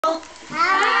Carol.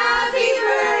 Happy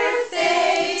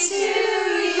birthday to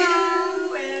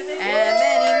you. And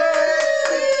many more.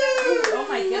 Oh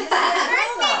my goodness.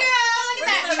 Birthday girl, look at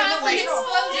that chocolate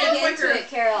explosion. Get into it,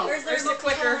 Carol. Where's the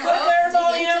clicker? I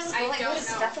I don't know.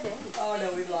 Stuff it in. Oh no,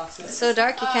 we've lost it. It's so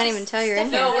dark you can't even tell you're in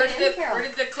here. No, where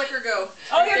did the clicker go?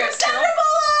 Oh, here comes Sandra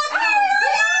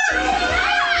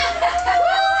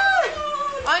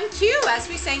On cue, as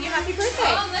we sang you happy birthday.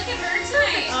 Oh, look at her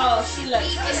tonight. Oh, she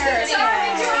looks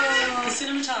The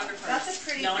cinematographer, That's a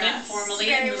pretty known dress. informally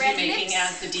Very in movie redneck. making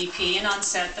as the DP, and on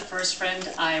set, the first friend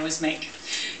I always make.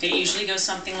 It usually goes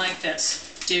something like this.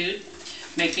 Dude,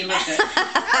 make me look good.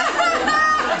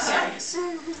 I'm serious.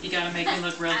 You gotta make me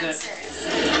look real good.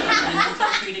 And then feel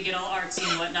free to get all artsy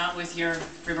and whatnot with your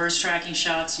reverse tracking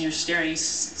shots and your scary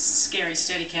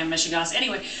Steadicam Michigas.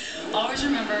 Anyway, always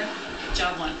remember,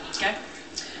 job one, okay?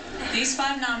 These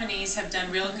 5 nominees have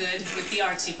done real good with the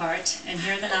artsy part, and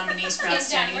here are the nominees for Yes,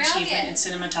 done Outstanding real Achievement good. in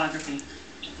Cinematography.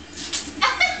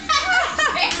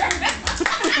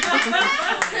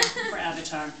 For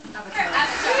Avatar. Avatar.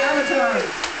 Luna Delfino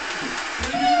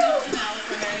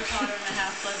for Harry Potter and the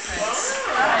Half-Blood Prince.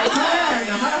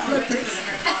 Half-Blood Prince. For the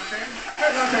Hurt Locker.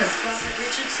 Robert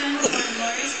Richardson for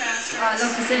Glorious Bastards. I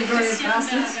love to say Glorious Christian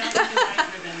Bastards. Bale for The White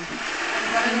Ribbon.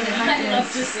 I love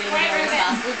to see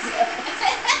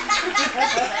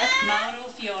Mauro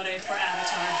Fiore for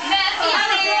Avatar.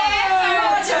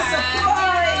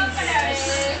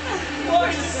 What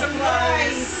a surprise! What a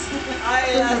surprise!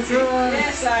 I love it.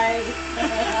 Yes,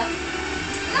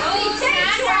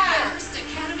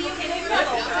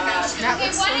 That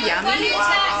looks so yummy. What is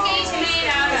that? Hey,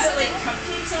 tomato. Is it like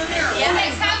cupcake?